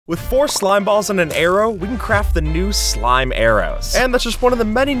With 4 slime balls and an arrow, we can craft the new slime arrows. And that's just one of the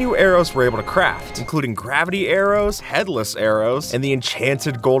many new arrows we're able to craft, including gravity arrows, headless arrows, and the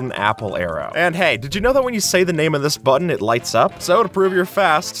enchanted golden apple arrow. And hey, did you know that when you say the name of this button, it lights up? So to prove you're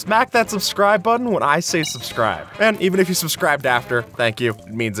fast, smack that subscribe button when I say subscribe. And even if you subscribed after, thank you, it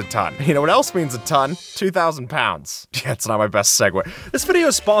means a ton. You know what else means a ton? 2,000 pounds. Yeah, it's not my best segue. This video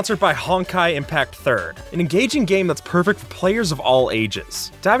is sponsored by Honkai Impact 3rd, an engaging game that's perfect for players of all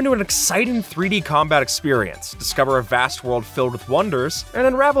ages. Dive into an exciting 3D combat experience, discover a vast world filled with wonders, and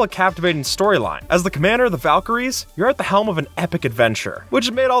unravel a captivating storyline. As the commander of the Valkyries, you're at the helm of an epic adventure, which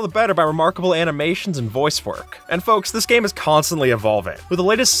is made all the better by remarkable animations and voice work. And folks, this game is constantly evolving. With the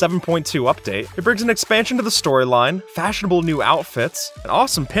latest 7.2 update, it brings an expansion to the storyline, fashionable new outfits, an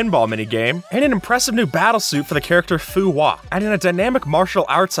awesome pinball minigame, and an impressive new battlesuit for the character Fu Hua, adding a dynamic martial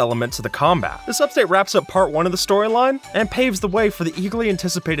arts element to the combat. This update wraps up part 1 of the storyline, and paves the way for the eagerly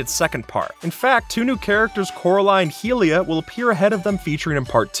anticipated second part. In fact, 2 new characters, Coraline and Helia, will appear ahead of them featuring in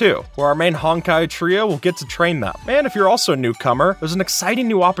part 2, where our main Honkai trio will get to train them. And if you're also a newcomer, there's an exciting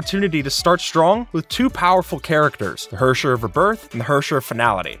new opportunity to start strong with 2 powerful characters, the Hersher of Rebirth and the Hersher of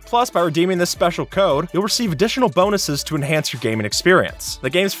Finality. Plus, by redeeming this special code, you'll receive additional bonuses to enhance your gaming experience. The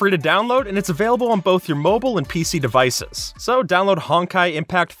game's free to download, and it's available on both your mobile and PC devices. So download Honkai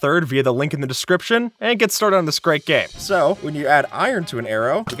Impact 3rd via the link in the description, and get started on this great game. So, when you add iron to an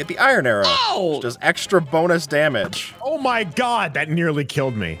arrow, you get the iron arrow. Oh! Which does extra bonus damage. Oh my god, that nearly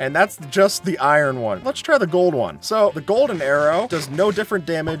killed me. And that's just the iron one. Let's try the gold one. So the golden arrow does no different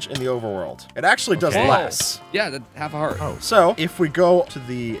damage in the overworld. It actually does less. Yeah, half a heart. Oh. So if we go to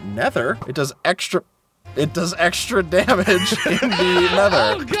the nether, it does extra damage in the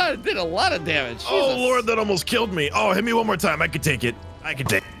nether. Oh god, it did a lot of damage. Oh Jesus. lord, that almost killed me. Oh, hit me one more time. I can take it. I can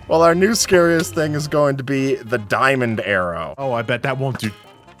take it. Well, our new scariest thing is going to be the diamond arrow. Oh, I bet that won't do.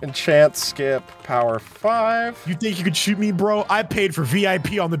 Enchant, skip, power 5. You think you could shoot me, bro? I paid for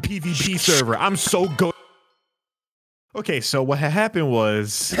VIP on the PvP server. I'm so good. Okay, so what happened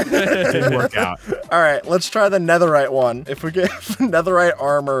was it didn't work out. All right, let's try the netherite one. If we get netherite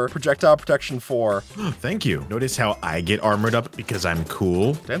armor, projectile protection 4. Thank you. Notice how I get armored up because I'm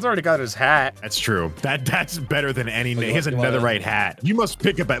cool? Dan's already got his hat. That's true. That's better than any. He has a netherite hat. You must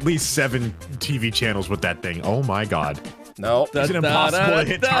pick up at least 7 TV channels with that thing. Oh my god. Nope. It's an impossible to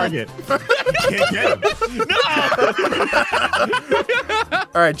hit target. You can't get him. No!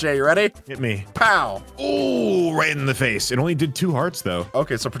 All right, Jay, you ready? Hit me. Pow. Ooh, right in the face. It only did 2 hearts, though.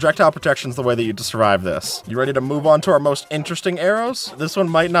 Okay, so projectile protection's the way that you to survive this. You ready to move on to our most interesting arrows? This one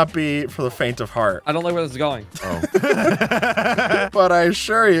might not be for the faint of heart. I don't like where this is going. Oh. But I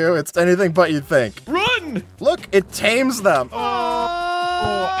assure you, it's anything but you think. Run! Look, it tames them. Oh,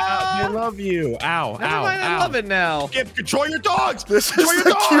 ow, they love you. Ow, Never ow, mind, ow. I love it now. Control your dogs. This Control is your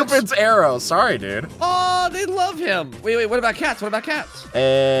the dogs. Cupid's arrow. Sorry, dude. Oh, they love him. Wait, what about cats? What about cats?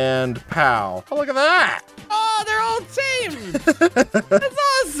 And pow. Oh, look at that. Oh, they're all tamed. That's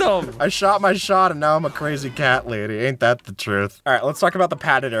awesome. I shot my shot and now I'm a crazy cat lady. Ain't that the truth? All right, let's talk about the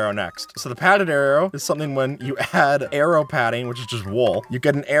padded arrow next. So the padded arrow is something when you add arrow padding, which is just wool, you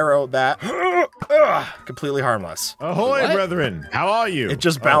get an arrow that completely harmless. Ahoy, What? brethren. How are you? It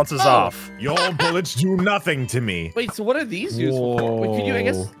just bounces off. Your bullets do nothing to me. Wait, so what are these used for? Wait, could you, I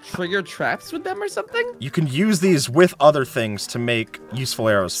guess, trigger traps with them or something? You can use these with other things to make useful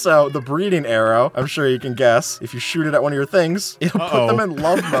arrows. So the breeding arrow, I'm sure you can guess, if you shoot it at one of your things, it'll put them in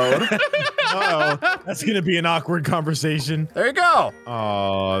love mode. Uh-oh. That's gonna be an awkward conversation. There you go.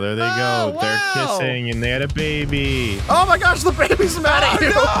 Oh, there they Oh, go. They're wow. kissing and they had a baby. Oh my gosh, the baby's mad at you.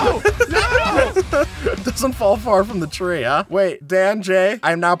 No! It doesn't fall far from the tree, huh? Wait, Dan, Jay,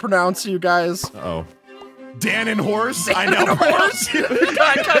 I now pronounce you guys. Uh-oh. Dan and horse? I Dan know and horse.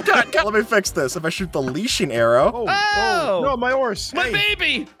 Cut. Let me fix this. If I shoot the leashing arrow, Oh. no, my horse. My Hey.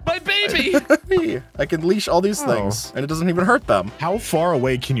 baby! My baby! I can leash all these things, and it doesn't even hurt them. How far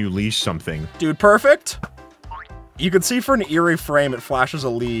away can you leash something? Dude, perfect. You can see for an eerie frame, it flashes a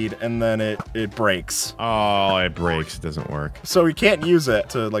lead, and then it breaks. Oh, it breaks. It doesn't work. So we can't use it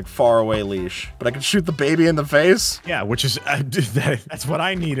to, like, far away leash. But I can shoot the baby in the face. Yeah, which is that's what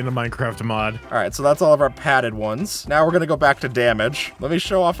I need in a Minecraft mod. All right, so that's all of our padded ones. Now we're gonna go back to damage. Let me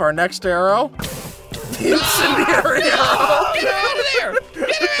show off our next arrow. The incendiary arrow. Get her out of there!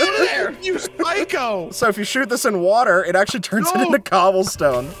 Get her out of there! You psycho! So if you shoot this in water, it actually turns it into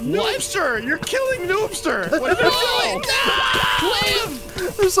cobblestone. Noobster! You're killing Noobster! What are you doing?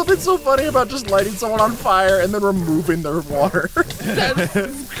 Live! There's something so funny about just lighting someone on fire and then removing their water.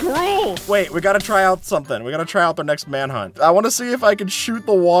 That's cruel. Wait, we gotta try out something. We gotta try out their next manhunt. I wanna see if I can shoot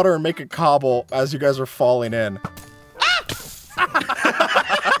the water and make a cobble as you guys are falling in.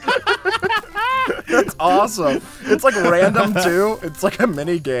 awesome. It's like random too. It's like a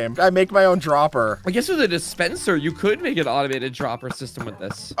mini game. I make my own dropper. I guess with a dispenser, you could make an automated dropper system with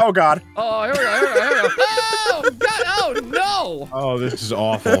this. Oh God. Oh, here we go. Oh, God. Oh, no. Oh, this is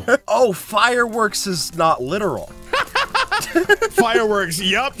awful. Oh, fireworks is not literal. Fireworks.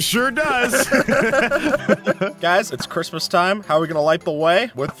 Yup, sure does. Guys, it's Christmas time. How are we gonna light the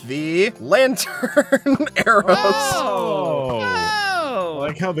way? With the lantern arrows. Oh. Oh. I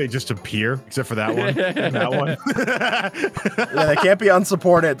like how they just appear, except for that one. And that one. Yeah, they can't be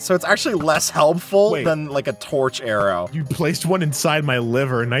unsupported, so it's actually less helpful Wait. than like a torch arrow. You placed one inside my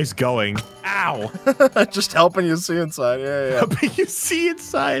liver. Nice going. Ow. Just helping you see inside. Yeah. But you see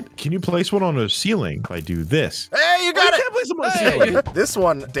inside. Can you place one on a ceiling if I do this? Hey, you got I it. can't place them on a ceiling. This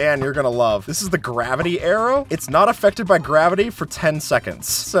one, Dan, you're gonna love. This is the gravity arrow. It's not affected by gravity for 10 seconds.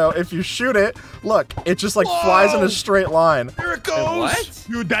 So if you shoot it, look, it just like flies in a straight line. Here it goes. What?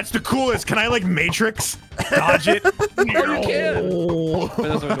 Dude, that's the coolest. Can I like Matrix dodge it? Oh, you can. But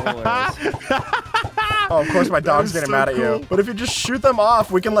those are hilarious. Oh, of course my dog's That getting was mad so at you. cool. But if you just shoot them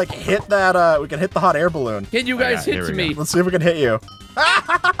off, we can like hit that, we can hit the hot air balloon. Can you guys here hit we me? Let's see if we can hit you.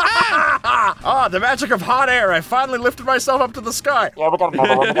 Oh, the magic of hot air. I finally lifted myself up to the sky. Yeah, we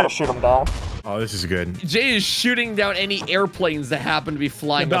gotta shoot him down. Oh, this is good. Jay is shooting down any airplanes that happen to be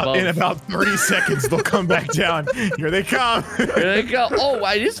flying above. In about 30 seconds, they'll come back down. Here they come. There they go. Oh,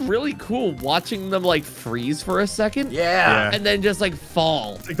 it is really cool watching them like freeze for a second. Yeah. And then just like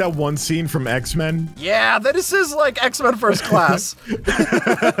fall. It's like that one scene from X-Men. Yeah, this is like X-Men First Class.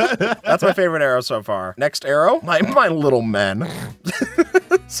 That's my favorite arrow so far. Next arrow, my little men.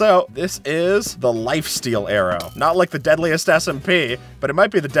 So this is the lifesteal arrow. Not like the deadliest SMP, but it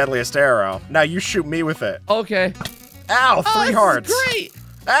might be the deadliest arrow. Now you shoot me with it. Okay. Ow, Oh, 3 this hearts. is great.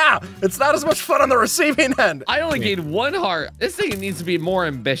 Ah, it's not as much fun on the receiving end. I only gained 1 heart. This thing needs to be more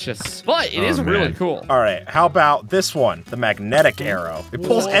ambitious, but it Oh, is really man. cool. All right, how about this one? The magnetic arrow. It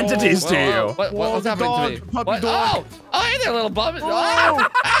pulls entities to you. What's Whoa, happening dog, to me? puppy What? dog. Oh, hey there, little bum. Oh,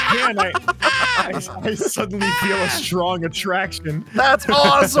 man, I suddenly feel a strong attraction. That's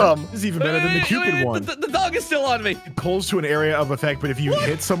awesome. This is even better than the Cupid one. The dog is still on me. It pulls to an area of effect, but if you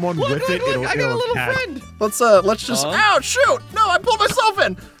hit someone with it, it'll I got a little attack. friend. Let's just, ow, shoot. No, I pulled myself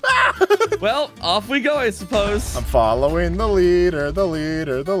in. Ah. Well, off we go, I suppose. I'm following the leader, the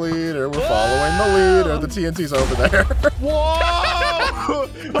leader, the leader. We're following the leader. The TNT's over there. Whoa! Oh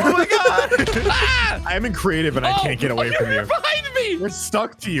my god! Ah! I'm in creative and I can't get away from You're you. behind me. We're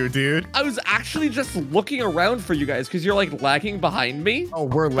stuck to you, dude. I was actually just looking around for you guys because you're like lagging behind me. Oh,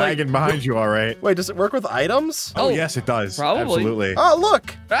 we're lagging behind you, all right. Wait, does it work with items? Oh, Oh, yes, it does. probably. Absolutely. Oh,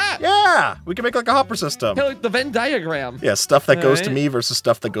 look. Ah! Yeah, we can make like a hopper system. Hey, like the Venn diagram. Yeah, stuff that goes to Alright. me versus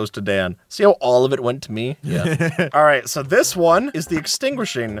stuff that goes to Dan. See how all of it went to me? Yeah. All right, so this one is the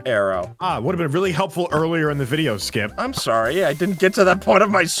extinguishing arrow. Would have been really helpful earlier in the video, Skip. I'm sorry, I didn't get to that point of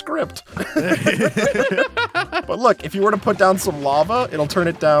my script. But look, if you were to put down some lava, it'll turn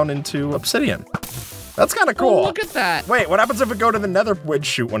it down into obsidian. That's kind of Oh, cool. look at that. Wait, what happens if we go to the nether and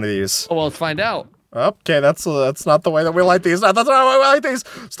shoot one of these? Oh, well, let's find out. Okay, that's not the way that we light these. That's not the way we light these.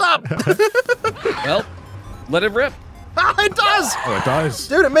 Stop! Well, let it rip. Ah, it does! Oh, it does.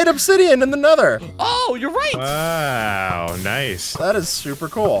 Dude, it made obsidian in the nether. Oh, you're right. Wow, nice. That is super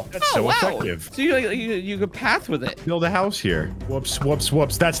cool. That's Oh, so wow. effective. So you could path with it. Build a house here. Whoops, whoops,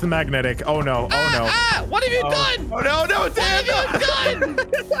 whoops. That's the magnetic. Oh no, oh no. Ah, what have you done? Oh no, no, What damn. have you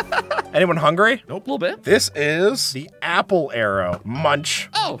done? Anyone hungry? Nope, a little bit. This is the apple arrow. Munch.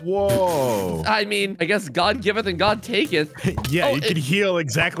 Oh, Whoa. I mean, I guess God giveth and God taketh. Yeah, Oh, you can heal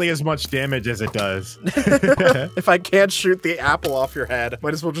exactly as much damage as it does. If I can't shoot the apple off your head,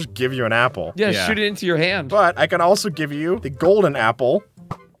 might as well just give you an apple. Yeah, Yeah. shoot it into your hand. But I can also give you the golden apple.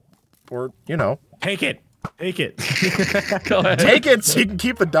 Or, you know, Take it. Take it. Go ahead. take it so you can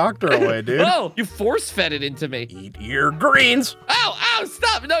keep the doctor away, dude. Oh, you force fed it into me. Eat your greens. Ow, ow,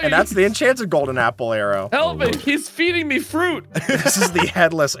 stop. No, And that's the enchanted golden apple arrow. Help me. He's feeding me fruit. This is the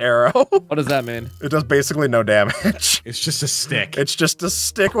headless arrow. What does that mean? It does basically no damage. It's just a stick. It's just a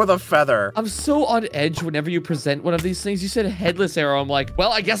stick with a feather. I'm so on edge whenever you present one of these things. You said headless arrow. I'm like,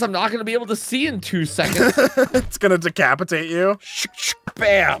 well, I guess I'm not going to be able to see in 2 seconds. It's gonna decapitate you.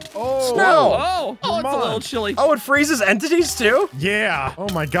 Bam. Oh. No. Oh, it's a little chilly. Oh, it freezes entities too? Yeah. Oh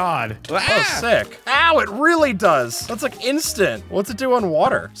my god. Oh, Ah! sick. Ow, it really does. That's like instant. What's it do on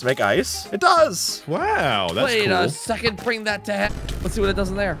water? Does it make ice? It does. Wow, that's Wait cool. a second, bring that to head. Let's see what it does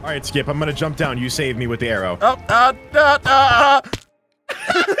in there. All right, Skip, I'm gonna jump down. You save me with the arrow. Oh,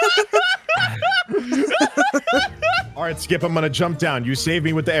 All right, Skip, I'm gonna jump down. You save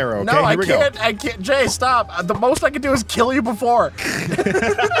me with the arrow. Okay, no, here we go. I can't. Jay, stop. The most I can do is kill you before.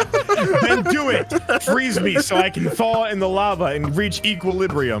 Then do it. Freeze me so I can fall in the lava and reach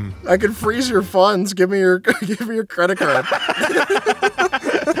equilibrium. I can freeze your funds. Give me your credit card.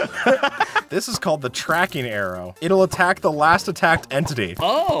 This is called the tracking arrow. It'll attack the last attacked entity.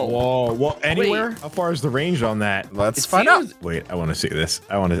 Oh. Whoa. Well, anywhere? How far is the range on that? Let's find out. Wait, I want to see this.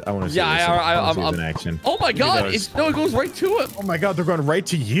 I want to see this. I'm in action. Oh my god! It goes right to him. Oh my god, they're going right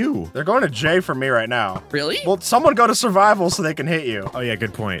to you. They're going to J for me right now. Really? Well, someone go to survival so they can hit you. Oh yeah,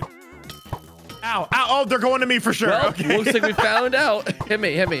 good point. Ow, ow, oh, they're going to me for sure. Well, okay. Looks like we found out. Hit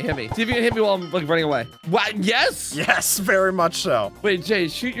me. See if you can hit me while I'm like running away. What? Yes? Yes, very much so. Wait, Jay,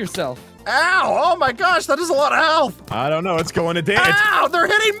 shoot yourself. Ow! Oh my gosh, that is a lot of health. I don't know, it's going to dance. Ow! They're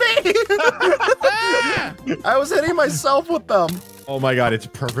hitting me! I was hitting myself with them. Oh my god, it's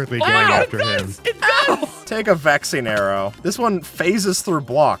perfectly going God, after him. It does! Take a vexing arrow. This one phases through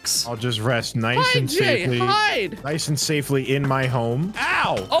blocks. I'll just rest nice and Jay, safely. hide! Nice and safely in my home.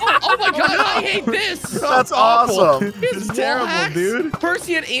 Ow! Oh my god, I hate this! That's awesome. This is terrible, hacks. dude. First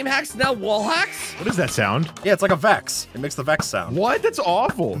he had aim hacks, now wall hacks? What does that sound? Yeah, it's like a vex. It makes the vex sound. What? That's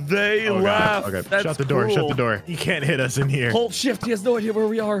awful. They Oh, laugh. God. Okay, That's shut the door, cool. shut the door. He can't hit us in here. Hold shift, he has no idea where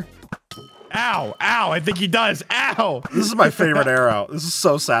we are. Ow, ow, I think he does. Ow. This is my favorite arrow. This is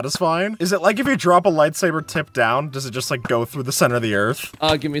so satisfying. Is it like if you drop a lightsaber tip down, does it just like go through the center of the earth?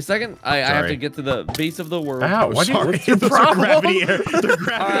 Give me a second. I have to get to the base of the world. Ow, what's your Those are problem? gravity, they're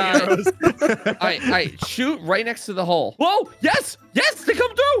gravity arrows. Alright, shoot right next to the hole. Whoa, yes, they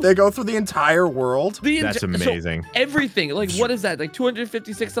come through. They go through the entire world? That's amazing. So everything, like what is that? Like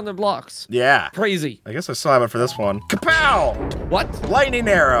 256 on the blocks. Yeah. Crazy. I guess I still have it for this one. Kapow! What? Lightning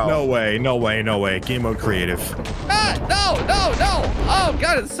arrow. No way, no way, no way. Game mode creative. Ah, no. Oh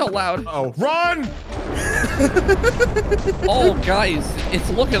god, it's so loud. Oh, run! Oh guys, it's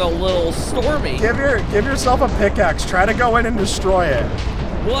looking a little stormy. Give yourself a pickaxe. Try to go in and destroy it.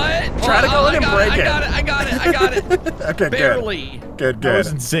 What? Try to go in and break it. I got it. Okay, Barely. Good. That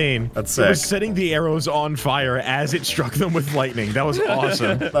was insane. That's It was sick. setting the arrows on fire as it struck them with lightning. That was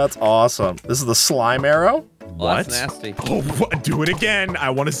awesome. That's awesome. This is the slime arrow. Well, that's nasty. Oh, what? Do it again. I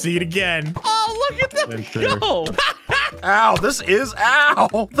want to see it again. Oh, look at them go. Ow, ow.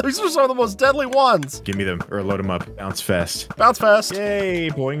 These are some of the most deadly ones. Give me them, or load them up. Bounce fast. Bounce fast. Yay,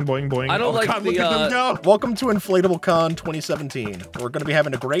 boing, boing, boing. I don't like God, the, look at them go. Welcome to Inflatable Con 2017. We're going to be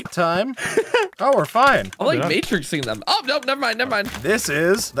having a great time. Oh, we're fine. I'm like matrixing them. Oh, nope, never mind. This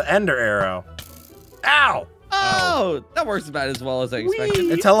is the Ender Arrow. Ow! Oh, that works about as well as I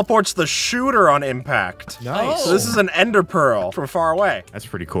expected. It teleports the shooter on impact. Nice. So this is an Ender Pearl from far away. That's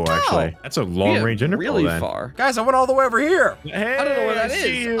pretty cool, actually. That's a Yeah, long-range interval, really then. far. Guys, I went all the way over here. Hey, I don't know where that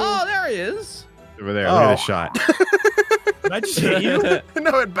see is. you. Oh, there he is. Over there, Oh. look at this shot. Did I just hit you?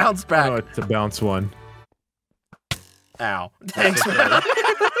 No, it bounced Oh, back. it's a bounce one. Ow. Thanks, man.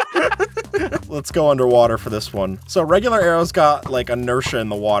 Let's go underwater for this one. So regular arrows got like inertia in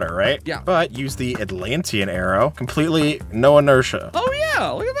the water, right? Yeah. But use the Atlantean arrow, completely no inertia. Oh, yeah.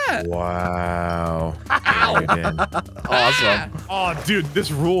 Look at that. Wow. Ow. Awesome. Oh, dude,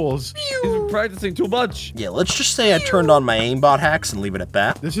 this rules. He's been practicing too much. Yeah, let's just say I turned on my aimbot hacks and leave it at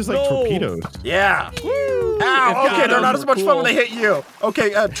that. This is like No. torpedoes. Yeah. Woo. Ow, okay, they're not as much fun Cool. when they hit you.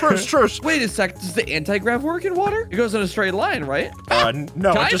 Okay, truce. Wait a sec. Does the anti-grav work in water? It goes in a straight line, right?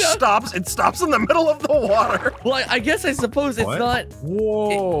 No, it just Kinda. stops. It stops in the middle of the water. Well, I guess I suppose it's What? not.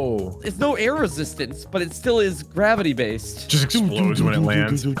 Whoa. It's no air resistance, but it still is gravity based. Just explodes when it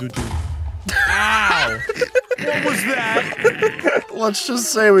lands. Ow. What was that? Let's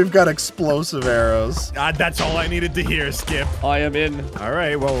just say we've got explosive arrows. God, that's all I needed to hear, Skip. I am in. All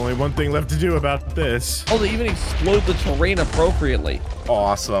right, well, only one thing left to do about this. Oh, they even explode the terrain appropriately.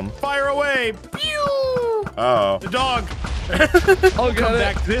 Awesome. Fire away! Pew! Uh-oh. The dog! Oh, Come got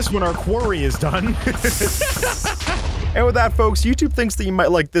back it. to this when our quarry is done. And with that, folks, YouTube thinks that you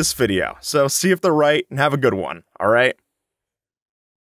might like this video. So see if they're right and have a good one. All right?